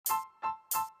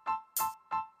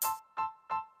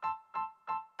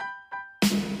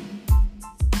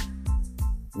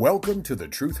Welcome to the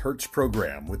Truth Hurts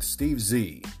program with Steve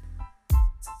Z.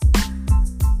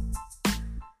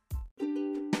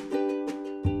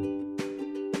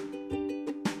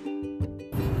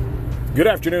 Good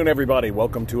afternoon, everybody.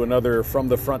 Welcome to another From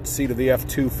the Front Seat of the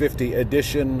F-250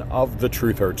 edition of the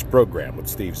Truth Hurts program with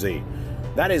Steve Z.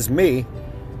 That is me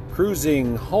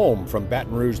cruising home from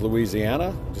Baton Rouge,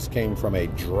 Louisiana. Just came from a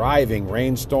driving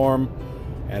rainstorm,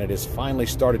 and it has finally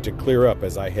started to clear up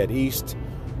as I head east,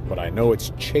 but I know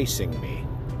it's chasing me.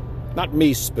 Not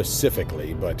me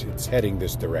specifically, but it's heading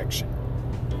this direction.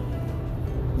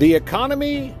 The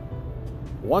economy,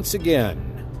 once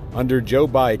again, under Joe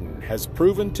Biden, has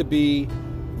proven to be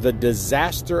the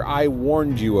disaster I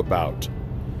warned you about.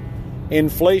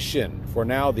 Inflation, for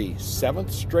now the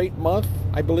 7th straight month,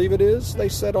 I believe it is, they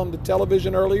said on the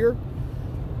television earlier,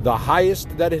 the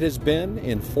highest that it has been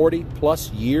in 40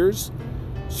 plus years,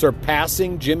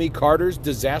 surpassing Jimmy Carter's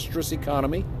disastrous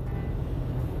economy.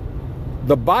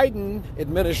 The Biden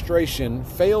administration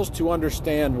fails to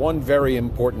understand one very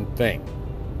important thing.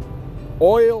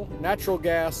 Oil, natural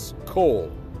gas,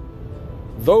 coal.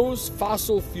 Those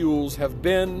fossil fuels have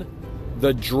been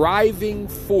the driving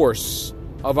force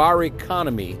of our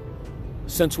economy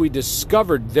since we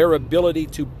discovered their ability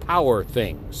to power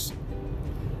things.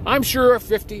 I'm sure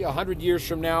 50, 100 years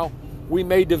from now, we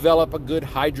may develop a good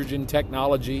hydrogen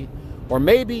technology, or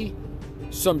maybe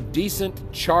some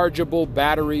decent chargeable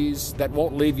batteries that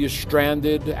won't leave you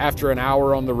stranded after an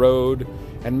hour on the road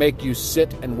and make you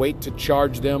sit and wait to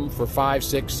charge them for 5,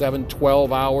 6, 7,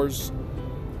 12 hours.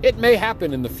 It may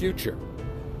happen in the future.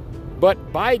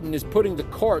 But Biden is putting the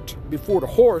cart before the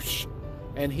horse,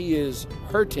 and he is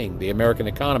hurting the American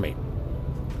economy.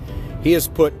 He has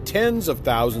put tens of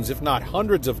thousands, if not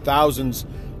hundreds of thousands,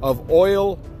 of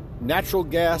oil, natural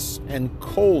gas, and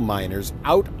coal miners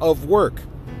out of work,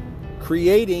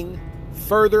 creating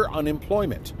further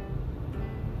unemployment.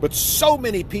 But so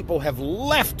many people have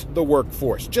left the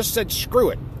workforce, just said, screw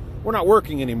it, we're not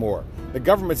working anymore. The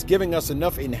government's giving us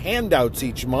enough in handouts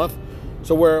each month,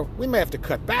 so we may have to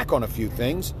cut back on a few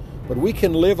things, but we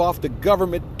can live off the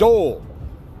government dole,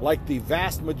 like the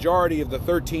vast majority of the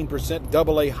 13%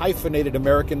 AA hyphenated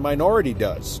American minority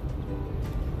does.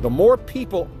 The more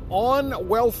people on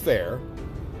welfare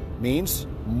means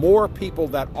more people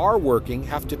that are working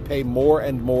have to pay more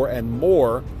and more and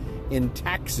more in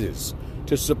taxes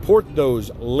to support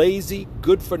those lazy,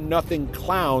 good-for-nothing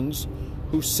clowns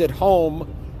who sit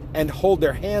home and hold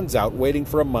their hands out waiting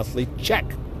for a monthly check,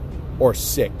 or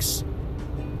 6.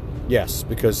 Yes,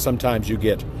 because sometimes you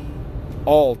get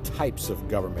all types of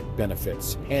government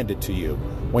benefits handed to you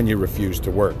when you refuse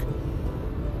to work.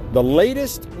 The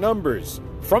latest numbers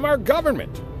from our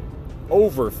government,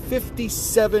 over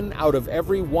 57 out of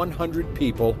every 100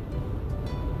 people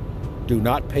do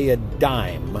not pay a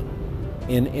dime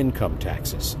in income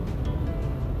taxes.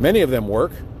 Many of them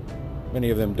work. Many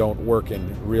of them don't work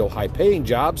in real high-paying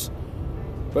jobs,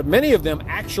 but many of them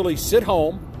actually sit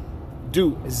home,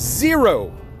 do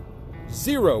zero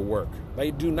work.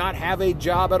 They do not have a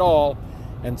job at all,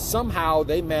 and somehow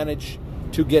they manage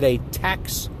to get a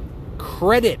tax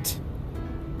credit,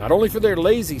 not only for their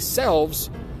lazy selves,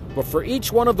 but for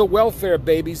each one of the welfare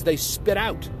babies they spit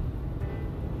out.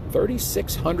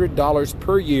 $3,600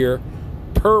 per year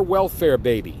per welfare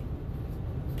baby.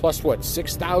 Plus what,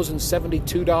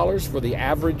 $6,072 for the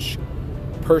average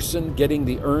person getting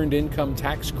the Earned Income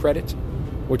Tax Credit,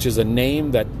 which is a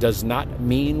name that does not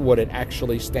mean what it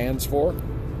actually stands for.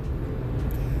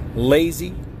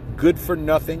 Lazy,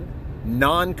 good-for-nothing,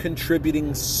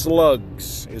 non-contributing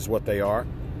slugs is what they are.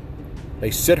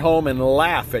 They sit home and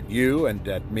laugh at you and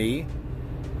at me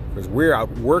because we're out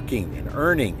working and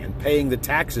earning and paying the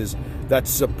taxes that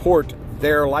support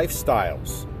their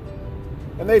lifestyles.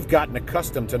 And they've gotten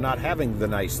accustomed to not having the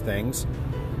nice things,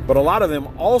 but a lot of them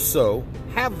also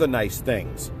have the nice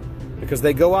things because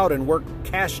they go out and work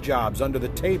cash jobs under the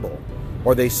table,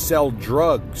 or they sell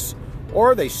drugs,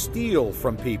 or they steal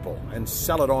from people and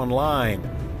sell it online,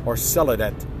 or sell it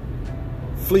at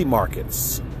flea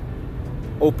markets,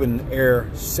 open-air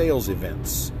sales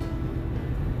events.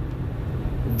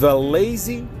 The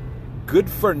lazy,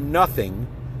 good-for-nothing,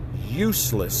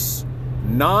 useless,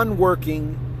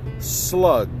 non-working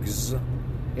slugs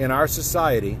in our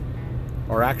society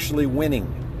are actually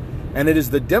winning. And it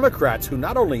is the Democrats who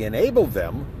not only enable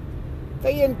them,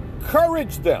 they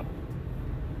encourage them.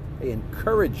 They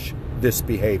encourage this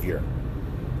behavior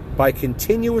by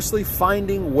continuously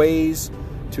finding ways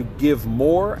to give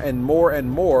more and more and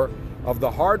more of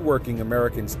the hardworking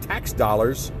Americans' tax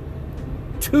dollars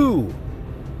to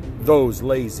those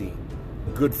lazy,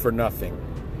 good-for-nothing,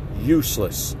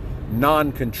 useless,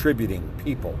 non-contributing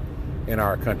people in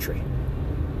our country.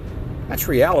 That's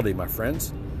reality, my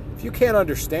friends. If you can't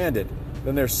understand it,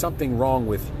 then there's something wrong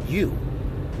with you.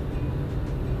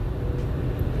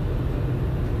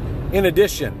 In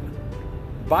addition,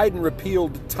 Biden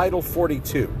repealed Title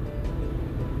 42.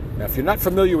 Now, if you're not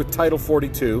familiar with Title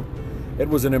 42, it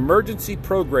was an emergency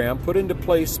program put into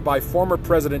place by former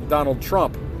President Donald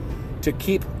Trump to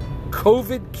keep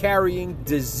COVID-carrying,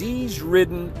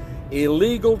 disease-ridden,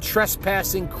 illegal,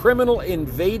 trespassing, criminal,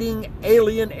 invading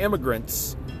alien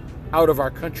immigrants out of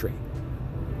our country.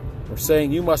 We're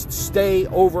saying you must stay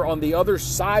over on the other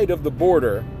side of the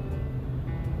border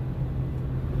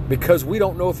because we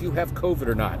don't know if you have COVID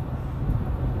or not.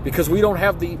 Because we don't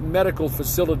have the medical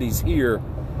facilities here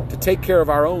to take care of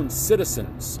our own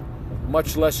citizens,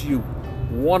 much less you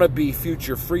wannabe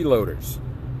future freeloaders.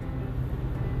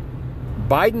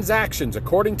 Biden's actions,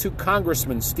 according to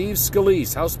Congressman Steve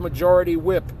Scalise, House Minority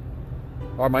Whip,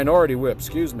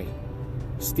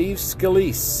 Steve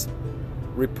Scalise,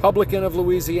 Republican of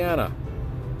Louisiana,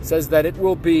 says that it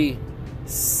will be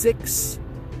 6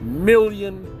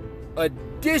 million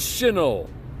additional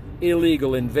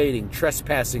illegal, invading,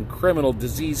 trespassing, criminal,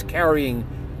 disease-carrying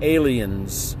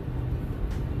aliens.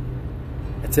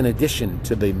 That's in addition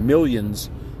to the millions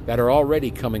that are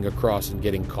already coming across and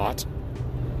getting caught.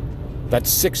 That's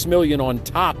 6 million on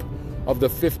top of the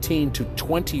 15 to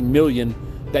 20 million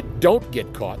that don't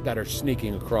get caught, that are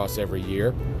sneaking across every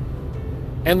year.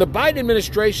 And the Biden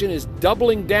administration is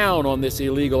doubling down on this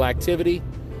illegal activity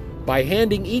by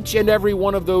handing each and every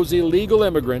one of those illegal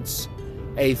immigrants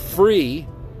a free,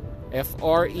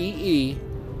 F-R-E-E,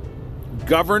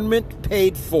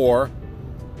 government-paid-for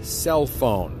cell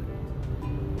phone.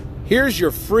 Here's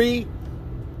your free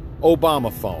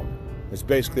Obama phone, is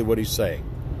basically what he's saying.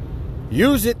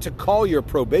 Use it to call your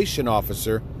probation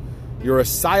officer, your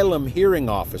asylum hearing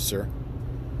officer,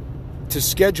 to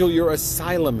schedule your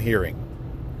asylum hearing.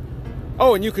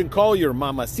 Oh, and you can call your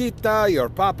mamacita, your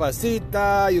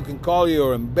papacita, you can call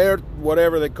your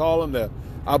whatever they call them, the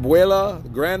abuela, the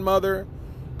grandmother,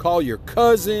 call your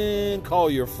cousin, call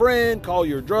your friend, call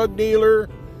your drug dealer,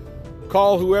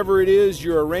 call whoever it is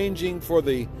you're arranging for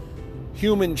the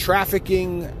human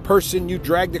trafficking person you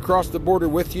dragged across the border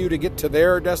with you to get to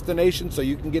their destination so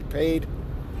you can get paid.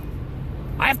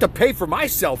 I have to pay for my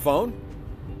cell phone.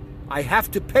 I have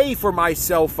to pay for my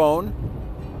cell phone.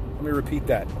 Let me repeat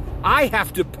that. I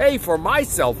have to pay for my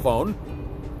cell phone,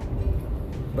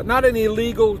 but not an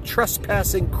illegal,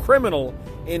 trespassing, criminal,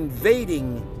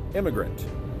 invading immigrant.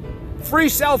 Free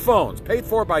cell phones, paid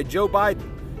for by Joe Biden.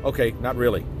 Okay, not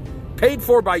really. Paid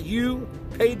for by you,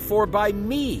 paid for by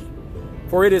me.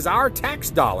 For it is our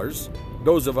tax dollars,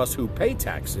 those of us who pay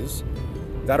taxes,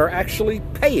 that are actually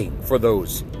paying for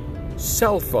those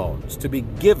cell phones to be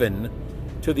given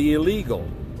to the illegal,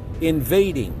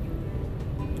 invading,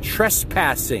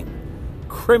 trespassing,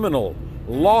 criminal,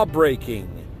 law-breaking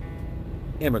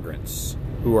immigrants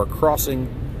who are crossing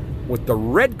with the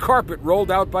red carpet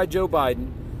rolled out by Joe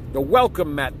Biden, the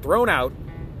welcome mat thrown out,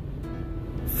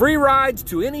 free rides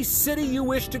to any city you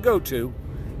wish to go to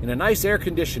in a nice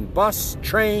air-conditioned bus,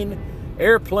 train,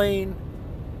 airplane,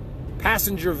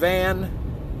 passenger van.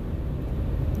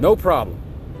 No problem.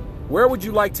 Where would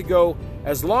you like to go,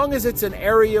 as long as it's an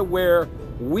area where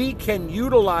we can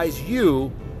utilize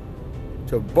you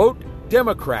to vote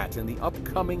Democrat in the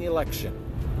upcoming election?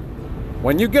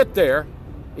 When you get there,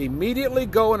 immediately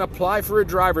go and apply for a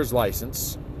driver's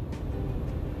license.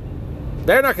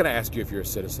 They're not going to ask you if you're a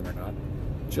citizen or not.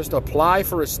 Just apply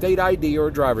for a state ID or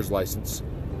a driver's license.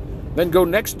 Then go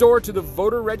next door to the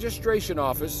voter registration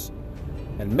office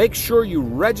and make sure you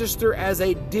register as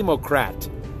a Democrat.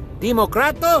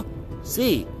 Democrato?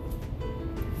 Sí.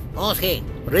 Oh, sí.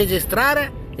 Registrar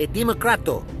de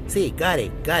Democrato. Sí, got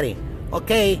it.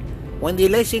 Okay, when the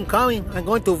election coming, I'm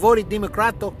going to vote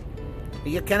Democrato.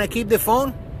 Can I keep the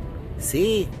phone?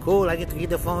 Sí, cool, I get to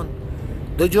keep the phone.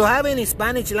 Do you have any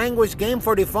Spanish language game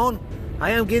for the phone?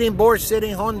 I am getting bored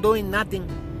sitting home doing nothing.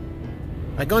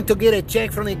 I'm going to get a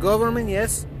check from the government,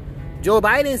 yes? Joe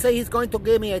Biden said he's going to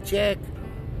give me a check.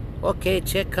 Okay,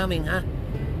 check coming, huh?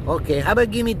 Okay, how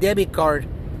about give me debit card?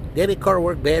 Debit card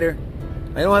work better.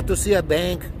 I don't have to see a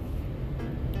bank.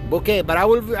 Okay, but I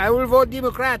will vote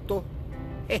Democrato.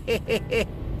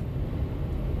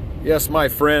 Yes, my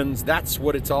friends, that's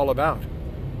what it's all about.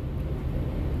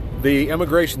 The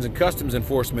Immigrations and Customs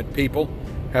Enforcement people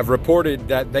have reported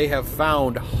that they have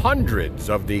found hundreds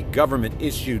of the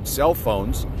government-issued cell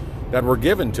phones that were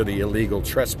given to the illegal,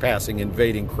 trespassing,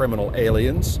 invading criminal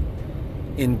aliens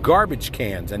in garbage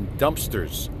cans and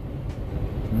dumpsters,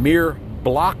 mere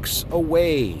blocks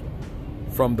away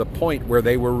from the point where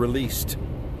they were released.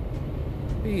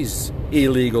 These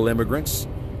illegal immigrants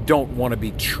don't want to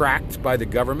be tracked by the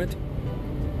government.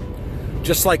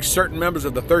 Just like certain members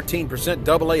of the 13%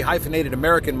 AA hyphenated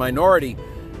American minority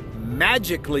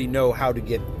magically know how to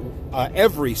get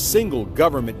every single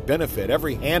government benefit,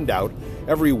 every handout,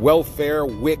 every welfare,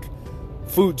 WIC,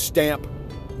 food stamp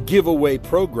giveaway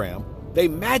program. They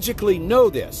magically know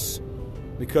this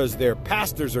because their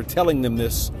pastors are telling them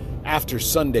this after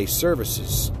Sunday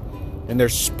services. And they're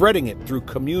spreading it through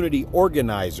community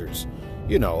organizers,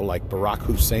 you know, like Barack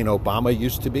Hussein Obama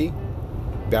used to be,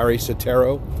 Barry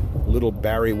Soetoro, little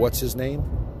Barry what's his name.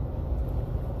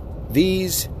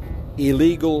 These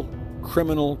illegal,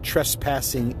 criminal,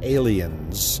 trespassing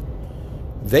aliens,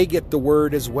 they get the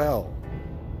word as well.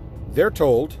 They're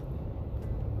told,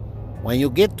 when you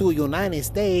get to United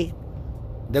States,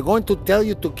 they're going to tell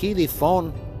you to keep the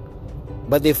phone,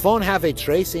 but the phone have a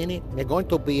trace in it. They're going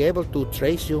to be able to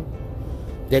trace you.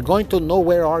 They're going to know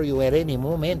where are you at any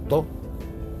momento.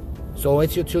 So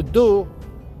what you should do,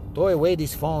 throw away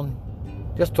this phone.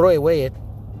 Just throw away it.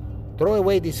 Throw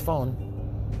away this phone.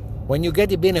 When you get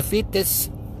the benefits,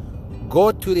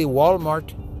 go to the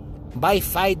Walmart, buy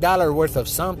 $5 worth of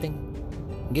something,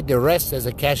 get the rest as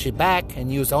a cash back,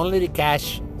 and use only the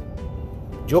cash.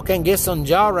 You can get some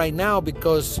job right now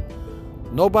because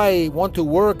nobody want to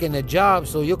work in a job,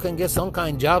 so you can get some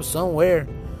kind of job somewhere.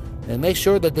 And make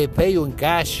sure that they pay you in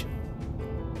cash.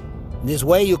 This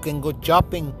way you can go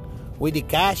shopping with the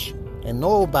cash and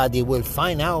nobody will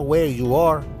find out where you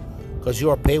are because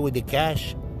you are paid with the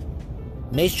cash.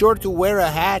 Make sure to wear a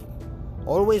hat.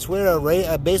 Always wear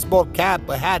a baseball cap,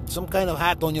 a hat, some kind of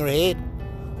hat on your head,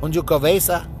 on your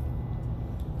cabeza.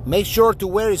 Make sure to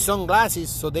wear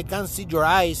sunglasses so they can't see your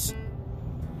eyes.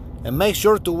 And make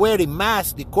sure to wear the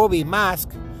mask, the COVID mask.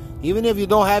 Even if you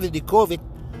don't have the COVID,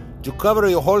 to cover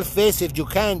your whole face if you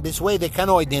can. This way they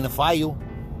cannot identify you.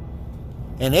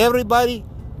 And everybody,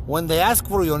 when they ask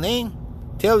for your name,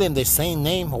 tell them the same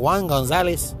name, Juan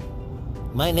Gonzalez.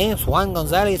 My name's Juan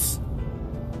Gonzalez.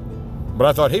 But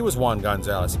I thought he was Juan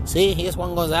Gonzalez. See, he's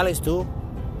Juan Gonzalez too.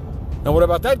 And what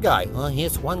about that guy?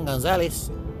 He's Juan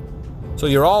Gonzalez. So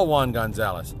you're all Juan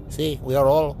Gonzalez. See, we are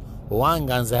all Juan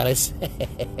Gonzalez.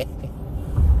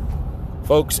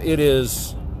 Folks, it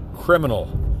is criminal.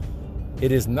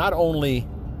 It is not only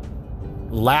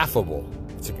laughable,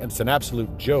 it's an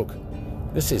absolute joke.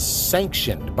 This is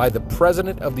sanctioned by the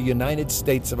President of the United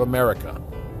States of America.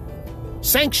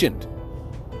 Sanctioned.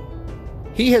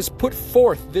 He has put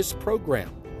forth this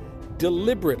program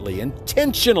deliberately,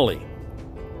 intentionally,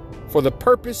 for the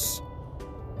purpose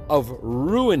of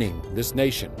ruining this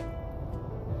nation.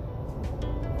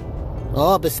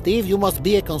 Oh, but Steve, you must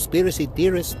be a conspiracy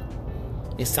theorist.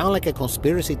 It sounds like a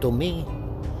conspiracy to me.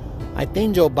 I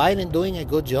think Joe Biden doing a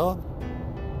good job.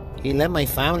 He let my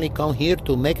family come here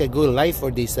to make a good life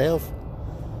for themselves.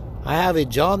 I have a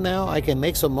job now. I can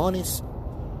make some monies.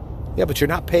 Yeah, but you're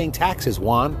not paying taxes,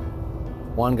 Juan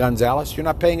Gonzalez. You're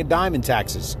not paying a dime in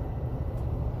taxes.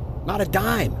 Not a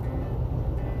dime,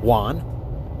 Juan.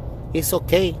 It's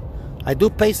okay. I do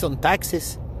pay some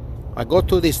taxes. I go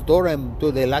to the store and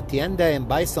to the La Tienda and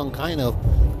buy some kind of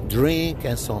drink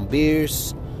and some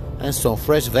beers and some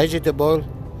fresh vegetable.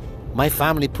 My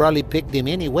family probably picked them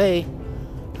anyway.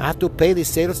 I have to pay the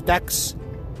sales tax.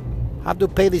 I have to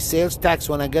pay the sales tax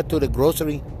when I get to the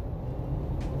grocery.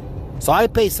 So I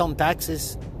pay some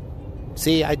taxes.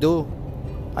 See, I do.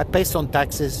 I pay some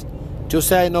taxes. You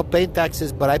say I don't pay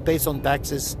taxes, but I pay some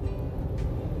taxes.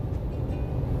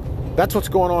 That's what's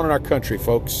going on in our country,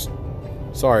 folks.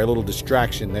 Sorry, a little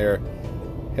distraction there.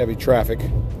 Heavy traffic.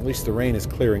 At least the rain is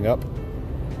clearing up.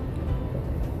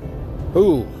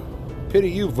 Ooh,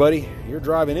 pity you, buddy. You're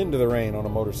driving into the rain on a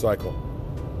motorcycle.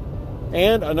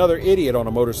 And another idiot on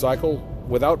a motorcycle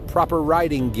without proper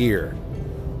riding gear.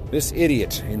 This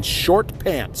idiot in short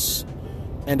pants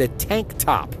and a tank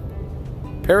top,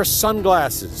 pair of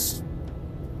sunglasses,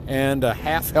 and a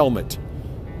half helmet.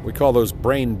 We call those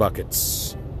brain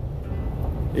buckets.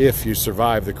 If you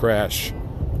survive the crash,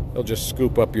 they'll just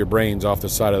scoop up your brains off the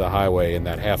side of the highway in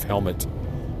that half helmet,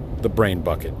 the brain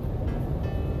bucket.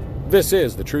 This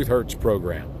is the Truth Hurts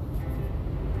program.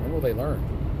 When will they learn?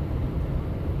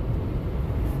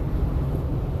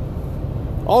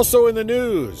 Also in the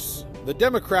news, the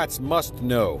Democrats must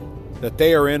know that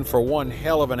they are in for one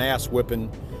hell of an ass whipping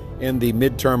in the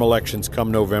midterm elections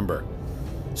come November.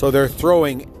 So they're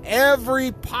throwing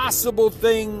every possible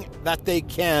thing that they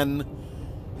can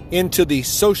into the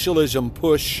socialism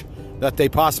push that they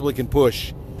possibly can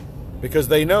push, because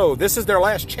they know this is their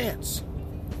last chance.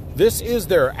 This is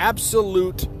their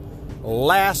absolute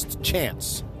last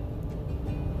chance.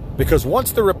 Because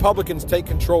once the Republicans take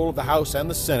control of the House and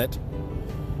the Senate,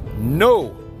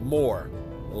 No more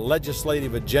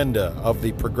legislative agenda of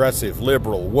the progressive,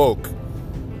 liberal, woke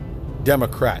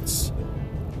Democrats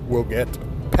will get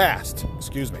passed.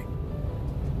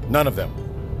 None of them.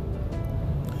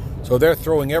 So they're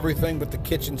throwing everything but the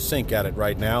kitchen sink at it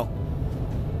right now.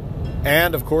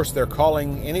 And, of course, they're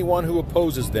calling anyone who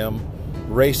opposes them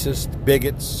racist,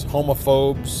 bigots,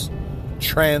 homophobes,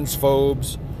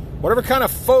 transphobes, whatever kind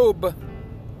of phobe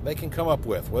they can come up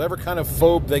with, whatever kind of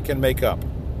phobe they can make up.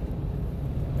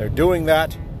 They're doing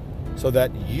that so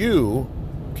that you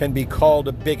can be called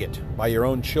a bigot by your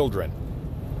own children,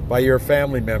 by your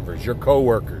family members, your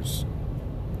co-workers,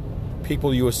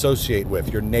 people you associate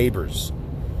with, your neighbors.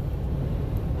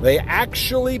 They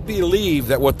actually believe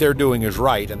that what they're doing is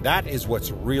right, and that is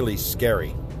what's really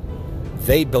scary.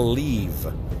 They believe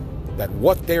that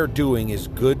what they're doing is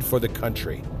good for the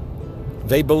country.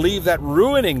 They believe that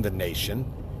ruining the nation,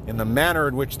 in the manner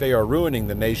in which they are ruining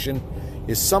the nation,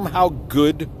 is somehow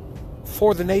good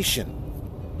for the nation.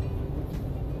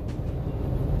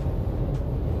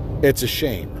 It's a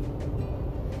shame.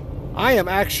 I am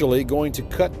actually going to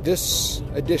cut this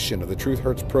edition of the Truth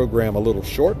Hurts program a little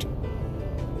short,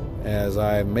 as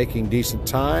I'm making decent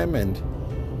time and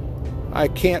I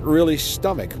can't really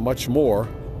stomach much more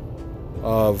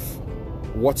of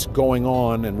what's going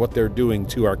on and what they're doing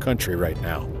to our country right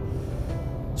now.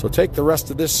 So take the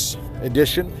rest of this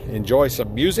edition, enjoy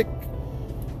some music,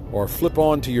 or flip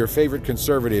on to your favorite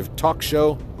conservative talk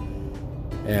show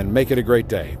and make it a great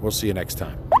day. We'll see you next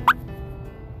time.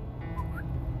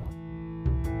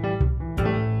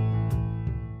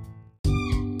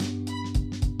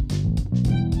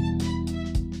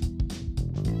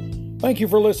 Thank you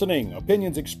for listening.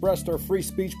 Opinions expressed are free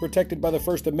speech protected by the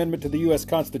First Amendment to the U.S.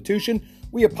 Constitution.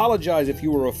 We apologize if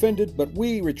you were offended, but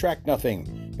we retract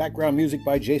nothing. Background music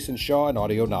by Jason Shaw and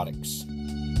Audionautics.